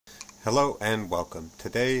Hello and welcome.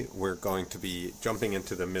 Today we're going to be jumping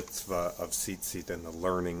into the mitzvah of tzitzit and the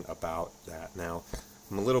learning about that. Now,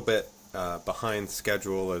 I'm a little bit behind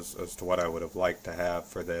schedule as to what I would have liked to have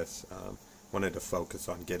for this. Wanted to focus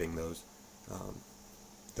on getting those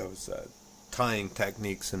tying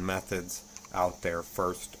techniques and methods out there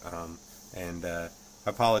first. And I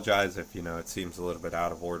apologize if it seems a little bit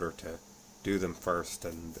out of order to do them first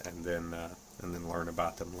and then learn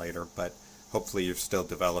about them later. But hopefully you've still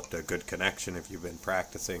developed a good connection if you've been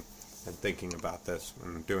practicing and thinking about this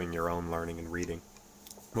and doing your own learning and reading.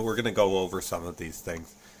 But we're going to go over some of these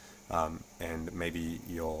things, and maybe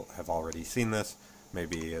you'll have already seen this.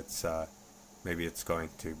 Maybe it's going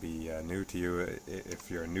to be new to you.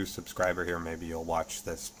 If you're a new subscriber here, maybe you'll watch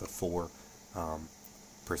this before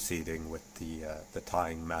proceeding with the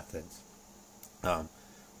tying methods.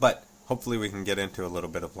 But hopefully we can get into a little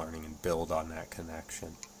bit of learning and build on that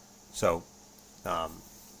connection. So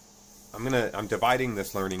I'm dividing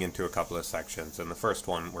this learning into a couple of sections, and the first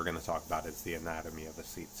one we're going to talk about is the anatomy of a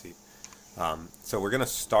tzitzit. So we're going to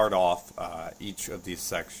start off each of these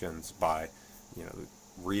sections by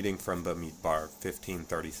reading from Bamidbar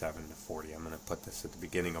 15:37 to 40. I'm going to put this at the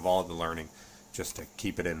beginning of all the learning just to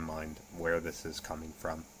keep it in mind where this is coming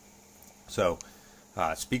from. So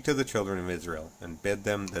speak to the children of Israel and bid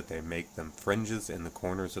them that they make them fringes in the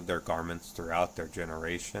corners of their garments throughout their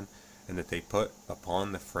generation, and that they put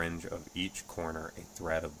upon the fringe of each corner a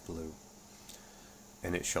thread of blue.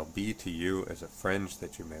 And it shall be to you as a fringe,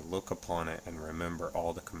 that you may look upon it and remember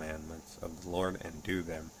all the commandments of the Lord and do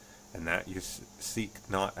them, and that you seek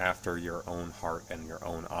not after your own heart and your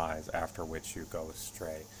own eyes, after which you go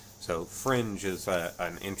astray. So fringe is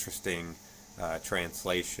an interesting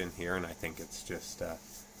translation here, and I think it's just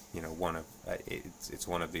it's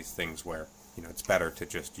one of these things where it's better to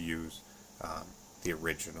just use the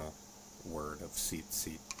original word of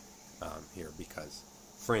tzitzit here, because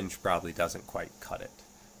fringe probably doesn't quite cut it.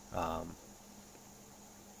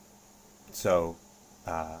 So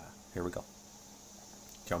here we go.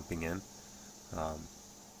 Jumping in.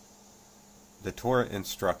 The Torah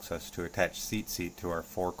instructs us to attach tzitzit to our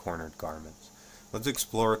four-cornered garments. Let's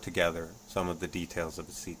explore together some of the details of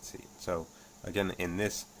a tzitzit. So again, in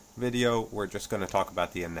this video, we're just going to talk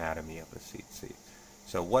about the anatomy of a tzitzit.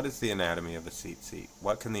 So what is the anatomy of a tzitzit?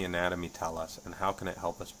 What can the anatomy tell us, and how can it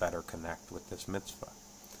help us better connect with this mitzvah?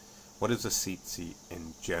 What is a tzitzit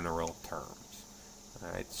in general terms?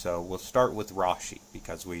 Alright, so we'll start with Rashi,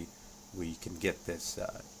 because we can get this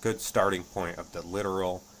good starting point of the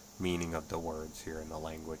literal meaning of the words here in the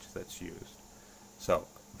language that's used. So,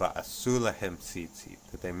 Va'asu lahem tzitzit,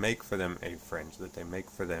 that they make for them a fringe, that they make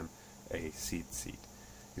for them a tzitzit.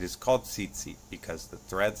 It is called tzitzit because the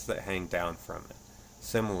threads that hang down from it.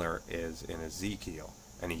 Similar is in Ezekiel,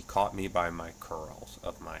 and he caught me by my curls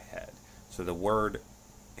of my head. So the word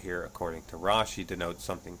here, according to Rashi, denotes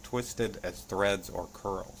something twisted as threads or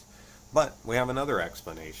curls. But we have another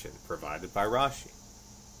explanation provided by Rashi.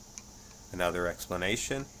 Another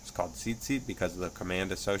explanation is called tzitzit because of the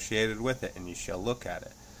command associated with it, and you shall look at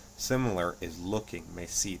it. Similar is looking,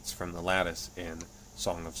 mesitz, from the lattice in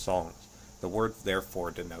Song of Songs. The word therefore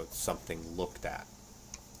denotes something looked at.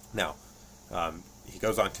 Now, he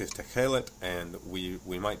goes on to techelet, and we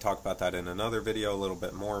might talk about that in another video a little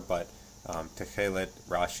bit more, but techelet,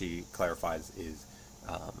 Rashi clarifies, is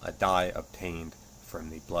a dye obtained from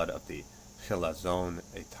the blood of the chilazon,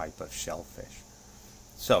 a type of shellfish.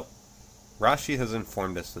 So, Rashi has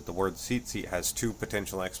informed us that the word tzitzit has two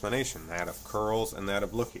potential explanations, that of curls and that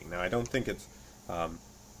of looking. Now, I don't think it's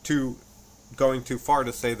going too far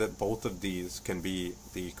to say that both of these can be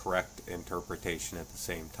the correct interpretation at the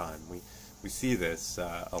same time. We see this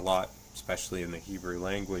a lot, especially in the Hebrew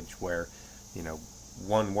language, where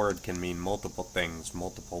one word can mean multiple things,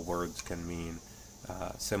 multiple words can mean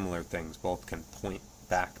similar things, both can point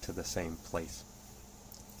back to the same place.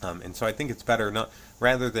 And so I think it's better, not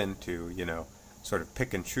rather than to sort of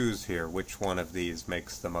pick and choose here which one of these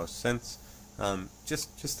makes the most sense.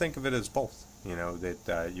 Just think of it as both.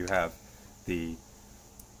 That you have the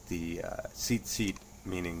tzitzit,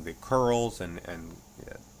 meaning the curls, and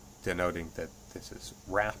denoting that this is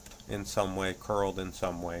wrapped in some way, curled in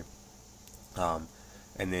some way.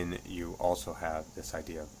 And then you also have this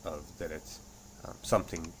idea of that it's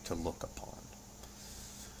something to look upon.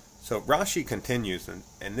 So Rashi continues,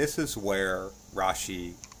 and this is where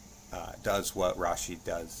Rashi does what Rashi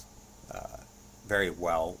does very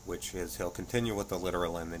well, which is he'll continue with the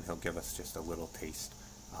literal, and then he'll give us just a little taste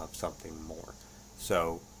of something more.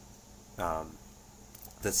 So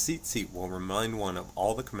the tzitzit will remind one of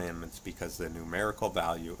all the commandments, because the numerical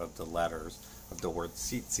value of the letters of the word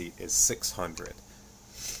tzitzit is 600.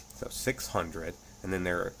 So 600, and then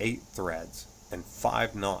there are 8 threads and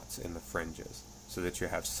 5 knots in the fringes, so that you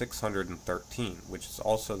have 613, which is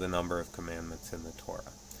also the number of commandments in the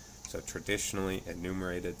Torah. So traditionally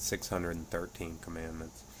enumerated 613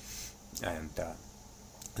 commandments, and I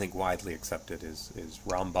think widely accepted is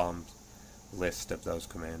Rambam's list of those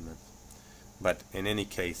commandments. But in any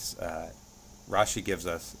case, Rashi gives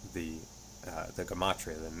us the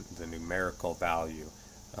gematria, the numerical value,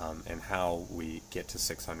 and how we get to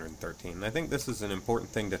 613. And I think this is an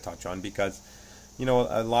important thing to touch on because, you know,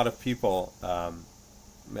 a lot of people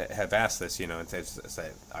have asked this, you know, and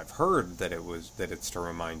say, I've heard that it's to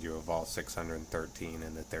remind you of all 613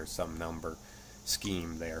 and that there's some number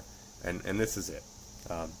scheme there, and this is it.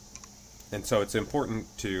 And so it's important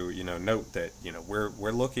to, you know, note that, you know,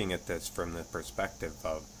 we're looking at this from the perspective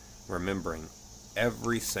of remembering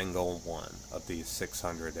every single one of these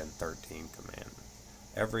 613 commandments.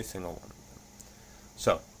 Every single one of them.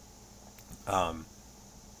 So,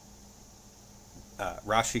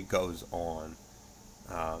 Rashi goes on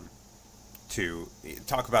to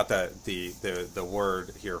talk about the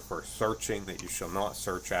word here for searching, that you shall not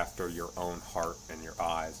search after your own heart and your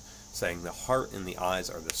eyes, saying the heart and the eyes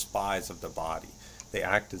are the spies of the body. They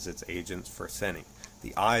act as its agents for sinning.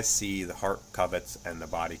 The eyes see, the heart covets, and the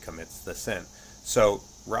body commits the sin. So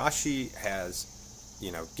Rashi has,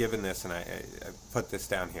 you know, given this, and I put this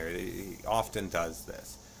down here. He often does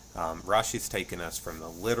this. Rashi's taken us from the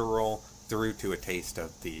literal through to a taste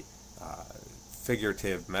of the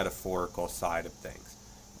figurative, metaphorical side of things.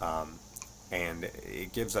 And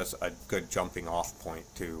it gives us a good jumping off point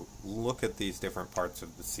to look at these different parts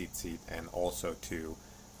of the tzitzit and also to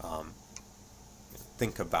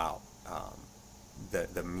think about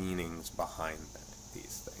the meanings behind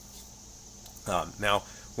these things. Now,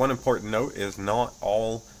 one important note is not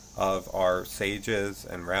all of our sages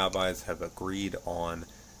and rabbis have agreed on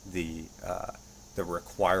the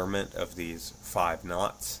requirement of these 5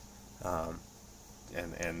 knots,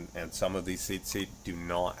 and some of these tzitzit do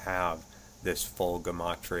not have this full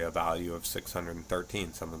gematria value of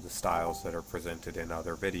 613. Some of the styles that are presented in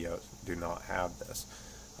other videos do not have this.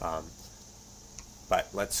 But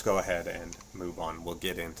let's go ahead and move on. We'll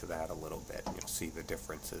get into that a little bit, and you'll see the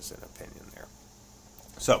differences in opinion there.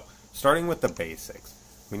 So, starting with the basics,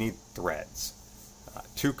 we need threads.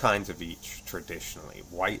 2 kinds of each traditionally,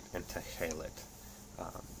 white and techelet.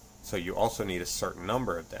 So you also need a certain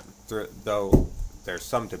number of them. Though there's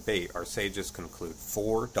some debate, our sages conclude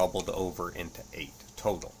 4 doubled over into 8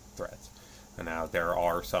 total threads. And now there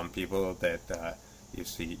are some people that you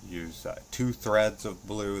see use 2 threads of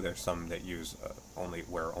blue. There's some that use only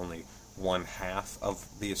 1/2 of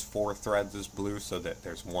these 4 threads is blue, so that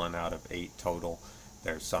there's 1 out of 8 total.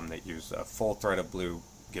 There's some that use a full thread of blue,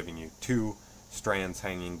 giving you 2 strands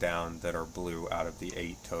hanging down that are blue out of the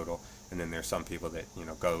 8 total. And then there's some people that, you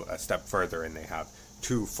know, go a step further and they have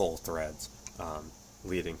 2 full threads,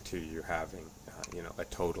 leading to you having, you know, a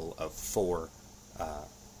total of 4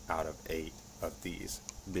 out of 8 of these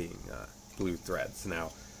being blue threads.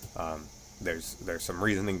 Now, there's some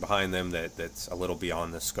reasoning behind them that's a little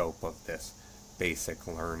beyond the scope of this basic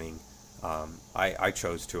learning. I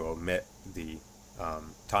chose to omit the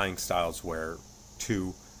tying styles where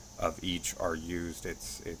 2 of each are used.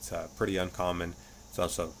 It's pretty uncommon. It's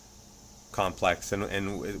also complex,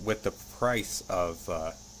 and with the price of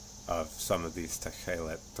some of these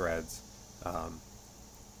techelet threads,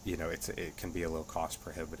 you know, it can be a little cost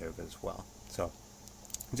prohibitive as well. So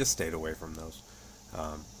just stayed away from those.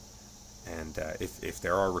 And if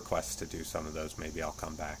there are requests to do some of those, maybe I'll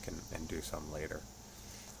come back and do some later.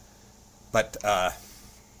 But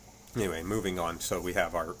anyway, moving on. So we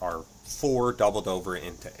have our 4 doubled over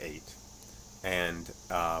into 8, and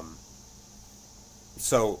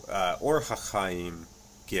so Or HaChaim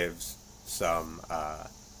gives some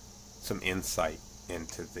insight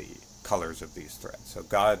into the colors of these threads. So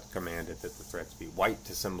God commanded that the threads be white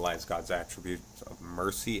to symbolize God's attributes of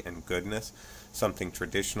mercy and goodness, something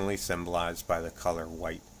traditionally symbolized by the color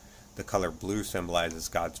white. The color blue symbolizes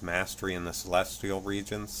God's mastery in the celestial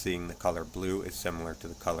regions. Seeing the color blue is similar to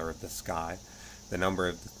the color of the sky. The number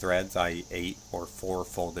of the threads, i.e. 8 or 4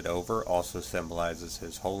 folded over, also symbolizes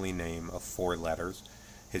his holy name of 4 letters.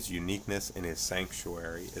 His uniqueness in his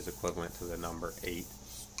sanctuary is equivalent to the number 8.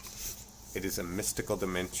 It is a mystical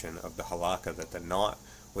dimension of the halakha that the knot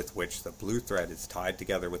with which the blue thread is tied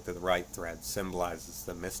together with the right thread symbolizes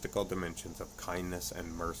the mystical dimensions of kindness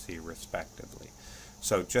and mercy, respectively.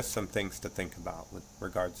 So just some things to think about with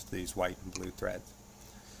regards to these white and blue threads.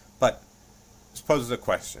 But this poses a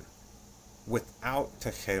question. without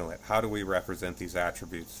techelet, how do we represent these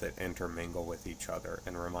attributes that intermingle with each other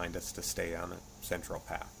and remind us to stay on a central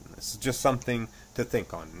path? And this is just something to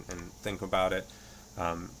think on and think about it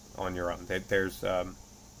on your own. There's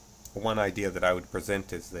one idea that I would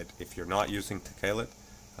present is that if you're not using techelet,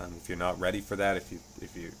 if you're not ready for that, if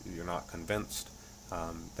you're not convinced,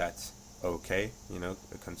 that's okay. You know,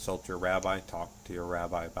 consult your rabbi, talk to your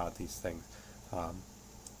rabbi about these things.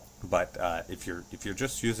 But if you're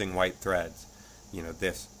just using white threads, you know,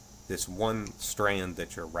 this one strand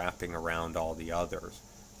that you're wrapping around all the others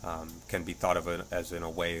can be thought of as in a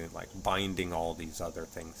way like binding all these other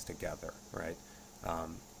things together, right?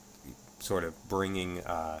 Sort of bringing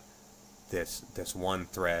this one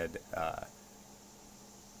thread,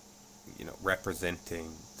 you know,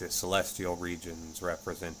 representing the celestial regions,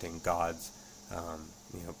 representing God's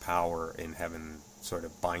you know, power in heaven, sort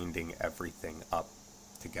of binding everything up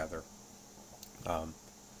together.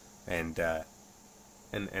 And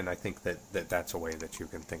I think that's a way that you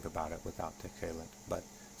can think about it without techelet, but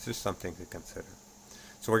it's just something to consider.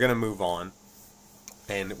 So we're going to move on,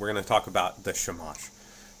 and we're going to talk about the shamash.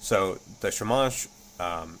 So the shamash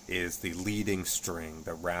is the leading string,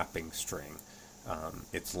 the wrapping string.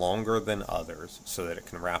 It's longer than others so that it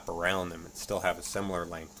can wrap around them and still have a similar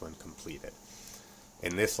length when completed.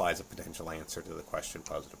 In this lies a potential answer to the question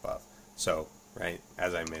posed above. So, right,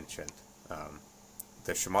 as I mentioned,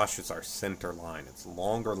 the shamash is our center line. It's a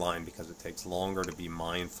longer line because it takes longer to be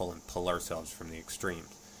mindful and pull ourselves from the extremes.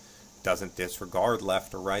 It doesn't disregard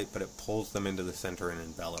left or right, but it pulls them into the center and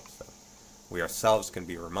envelops them. We ourselves can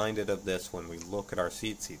be reminded of this when we look at our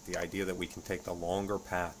tzitzit, the idea that we can take the longer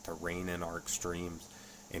path to rein in our extremes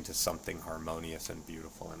into something harmonious and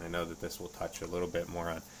beautiful. And I know that this will touch a little bit more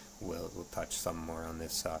on, we'll touch some more on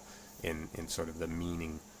this in sort of the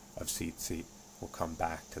meaning of tzitzit. We'll come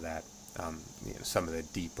back to that, you know, some of the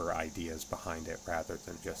deeper ideas behind it rather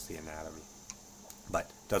than just the anatomy. But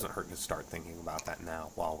it doesn't hurt to start thinking about that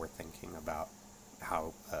now while we're thinking about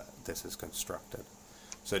how this is constructed.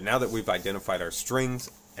 So now that we've identified our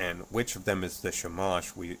strings and which of them is the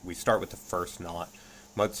shamash, we start with the first knot.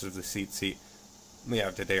 Most of the tzitzit we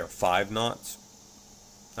have today are 5 knots.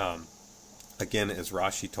 Again, as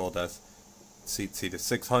Rashi told us, tzitzit is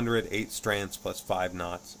 600, 8 strands plus 5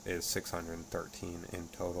 knots is 613 in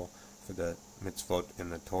total for the mitzvot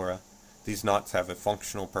in the Torah. These knots have a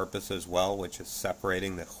functional purpose as well, which is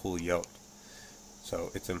separating the chuliot.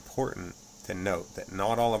 So it's important to note that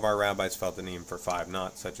not all of our rabbis felt the need for 5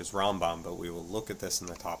 knots, such as Rambam, but we will look at this in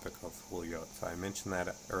the topic of chuliot. So I mentioned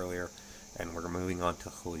that earlier, and we're moving on to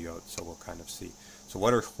chuliot, so we'll kind of see. So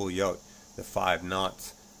what are chuliot? The 5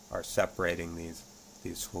 knots are separating these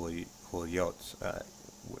huliots,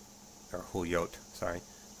 or huliot, sorry.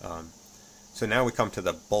 So now we come to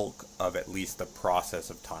the bulk of at least the process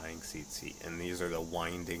of tying tzitzit, and these are the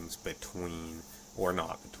windings between, or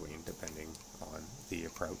not between, depending on the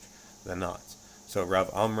approach, the knots. So Rav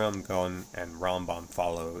Amram Gon and Rambam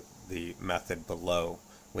follow the method below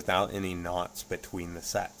without any knots between the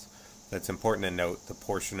sets. It's important to note the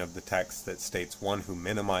portion of the text that states one who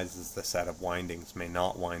minimizes the set of windings may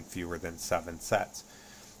not wind fewer than 7 sets.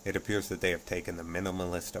 It appears that they have taken the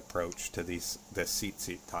minimalist approach to this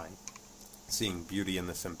tzitzit tying, seeing beauty in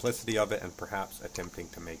the simplicity of it and perhaps attempting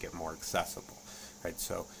to make it more accessible. Right,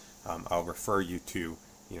 so I'll refer you to,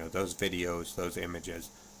 you know, those videos, those images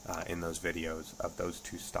in those videos of those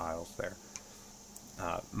 2 styles there.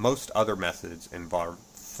 Most other methods involve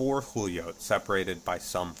 4 huliot separated by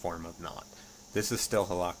some form of knot. This is still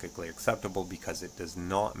halakhically acceptable because it does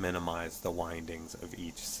not minimize the windings of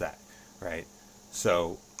each set, right?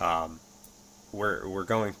 So we're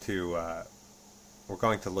going to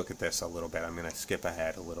look at this a little bit. I'm going to skip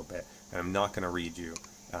ahead a little bit, and I'm not going to read you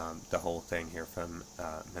the whole thing here from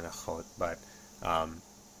Menachot, but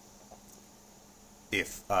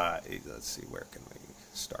let's see, where can we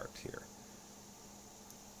start here?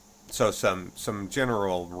 So some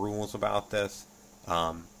general rules about this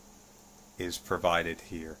is provided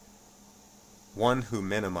here. One who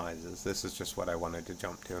minimizes, this is just what I wanted to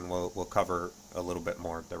jump to, and we'll cover a little bit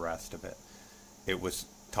more of the rest of it. It was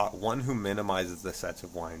taught one who minimizes the sets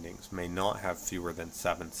of windings may not have fewer than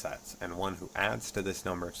 7 sets, and one who adds to this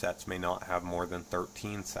number of sets may not have more than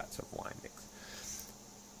 13 sets of windings.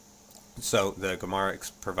 So the Gemara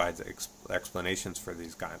provides explanations for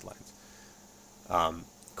these guidelines.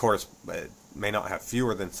 May not have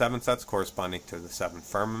fewer than 7 sets corresponding to the 7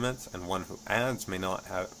 firmaments, and one who adds may not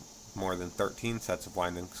have more than 13 sets of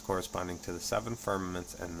windings corresponding to the 7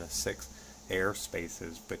 firmaments and the 6 air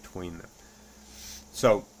spaces between them.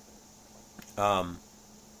 So,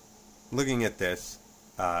 looking at this,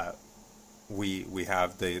 we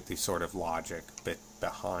have the sort of logic bit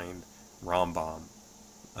behind Rambam,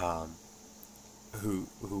 who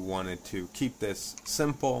wanted to keep this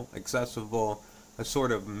simple, accessible. A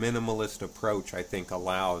sort of minimalist approach, I think,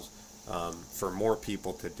 allows for more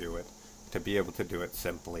people to do it, to be able to do it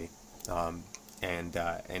simply,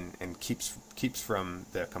 and keeps from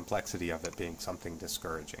the complexity of it being something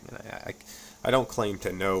discouraging. And I don't claim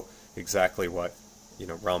to know exactly what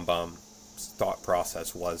Rambam's thought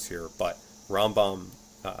process was here, but Rambam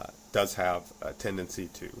does have a tendency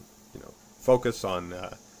to focus on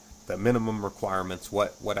the minimum requirements,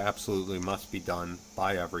 what absolutely must be done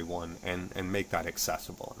by everyone, and make that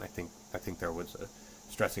accessible. And I think there was a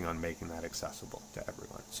stressing on making that accessible to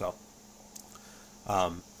everyone.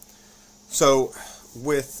 So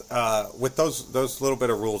with those little bit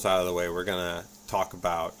of rules out of the way, we're gonna talk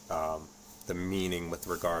about the meaning with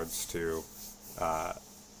regards to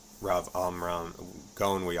Rav Amram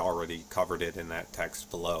Gon. We already covered it in that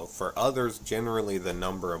text below. For others, generally the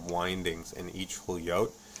number of windings in each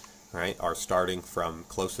hulyot, right, are starting from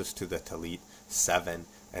closest to the talit, 7,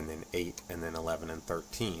 and then 8, and then 11 and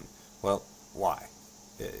 13. Well, why?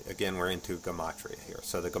 Again, we're into gematria here.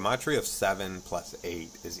 So the gematria of 7 plus 8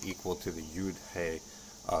 is equal to the yud he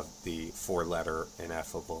of the 4-letter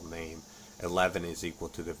ineffable name. 11 is equal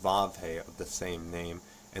to the vav he of the same name,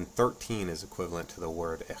 and 13 is equivalent to the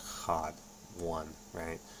word echad, 1,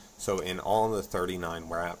 right? So in all the 39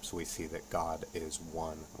 raps, we see that God is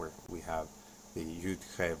 1, where we have the yud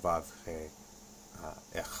he, vav he,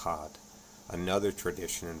 echad. Another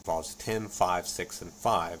tradition involves 10, 5, 6, and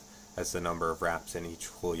 5 as the number of raps in each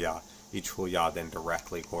hulyah. Each hulyah then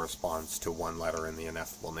directly corresponds to one letter in the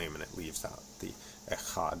ineffable name, and it leaves out the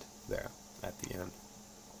echad there at the end.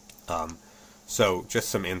 So just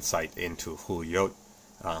some insight into hulyot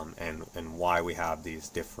and why we have these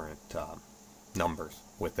different numbers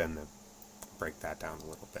within them. Break that down a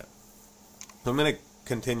little bit. So I'm going to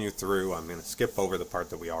continue through. I'm going to skip over the part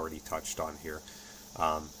that we already touched on here.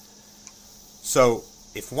 So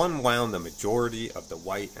if one wound the majority of the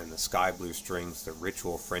white and the sky blue strings, the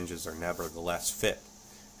ritual fringes are nevertheless fit.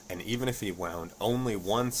 And even if he wound only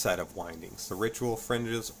one set of windings, the ritual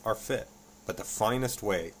fringes are fit. But the finest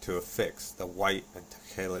way to affix the white and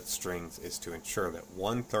techelet strings is to ensure that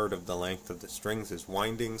 1/3 of the length of the strings is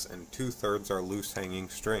windings and 2/3 are loose hanging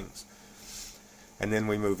strings. And then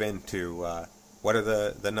we move into what are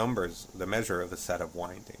the numbers, the measure of a set of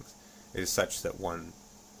windings. It is such that one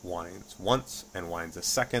winds once and winds a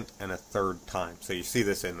second and a third time. So you see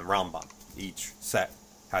this in the Rambam. Each set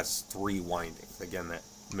has 3 windings. Again, that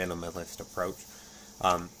minimalist approach.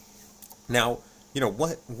 Now,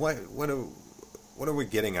 what are we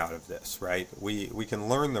getting out of this, right? We can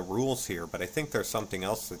learn the rules here, but I think there's something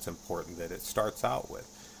else that's important that it starts out with.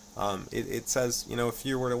 It says, if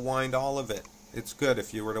you were to wind all of it, it's good.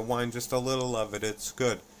 If you were to wind just a little of it, it's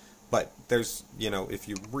good. But there's, if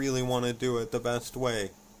you really want to do it the best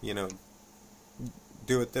way,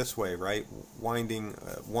 do it this way, right? Winding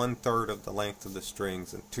 1/3 of the length of the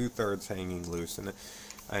strings and 2/3 hanging loose, and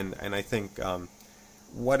I think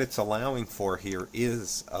what it's allowing for here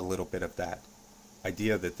is a little bit of that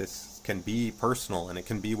idea that this can be personal and it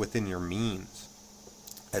can be within your means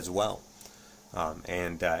as well,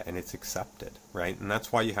 and it's accepted, right? And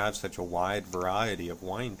that's why you have such a wide variety of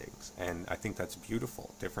windings, and I think that's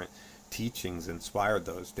beautiful. Different teachings inspired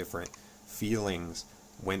those, different feelings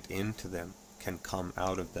went into them, can come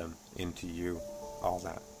out of them into you, all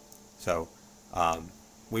that. So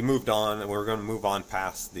we moved on, and we're going to move on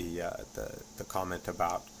past the comment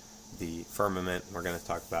about the firmament. We're going to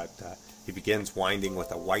talk about he begins winding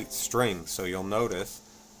with a white string. So you'll notice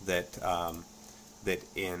that that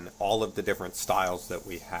in all of the different styles that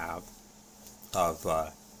we have of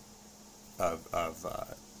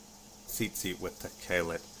tzitzit with the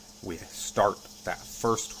kelet, we start that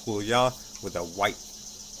first hulyah with a white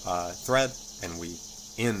thread, and we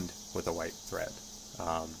end with a white thread.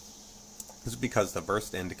 This is because the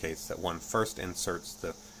verse indicates that one first inserts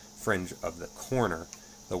the fringe of the corner,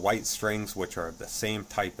 the white strings which are of the same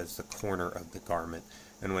type as the corner of the garment,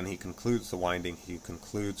 and when he concludes the winding, he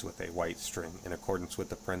concludes with a white string, in accordance with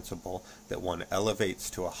the principle that one elevates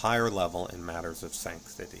to a higher level in matters of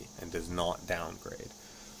sanctity and does not downgrade.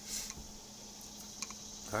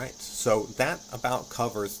 Alright, so that about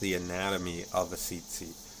covers the anatomy of a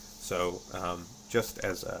tzitzit. So just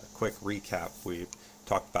as a quick recap, we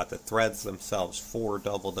talked about the threads themselves, 4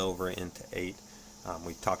 doubled over into 8.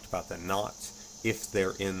 We talked about the knots. If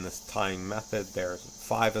they're in this tying method, there's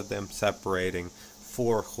 5 of them separating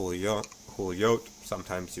 4 hulyot.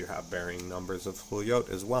 Sometimes you have varying numbers of hulyot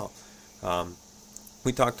as well.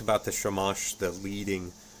 We talked about the shamash, the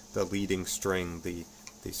leading the leading string, the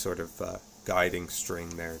sort of guiding string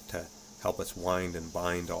there to help us wind and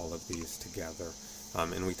bind all of these together.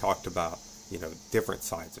 And we talked about, different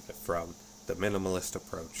sides of it, from the minimalist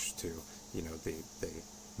approach to, the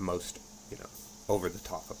most,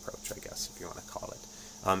 over-the-top approach, I guess, if you want to call it.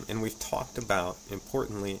 And we've talked about,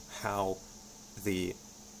 importantly, how the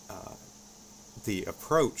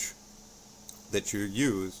approach that you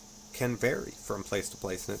use can vary from place to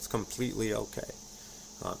place, and it's completely okay.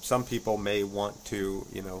 Some people may want to,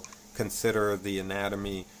 consider the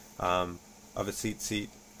anatomy of a tzitzit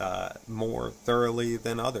more thoroughly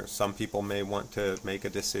than others. Some people may want to make a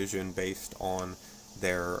decision based on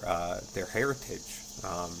their heritage,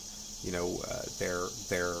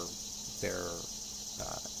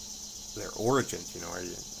 their origins. Are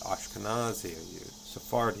you Ashkenazi? Are you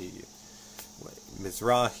Sephardi?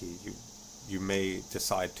 Mizrahi? You may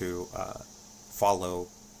decide to follow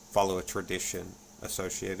a tradition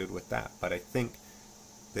associated with that. But I think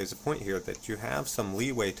there's a point here that you have some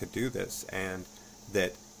leeway to do this, and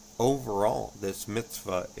that overall this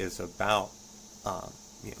mitzvah is about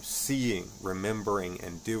seeing, remembering,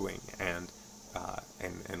 and doing, and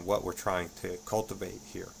what we're trying to cultivate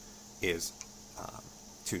here is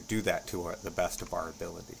to do that to the best of our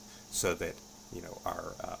ability, so that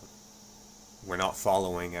we're not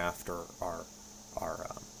following after our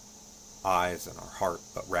eyes and our heart,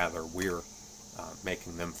 but rather we're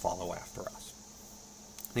making them follow after us.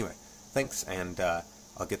 Anyway, thanks, and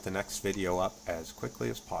I'll get the next video up as quickly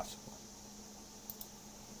as possible.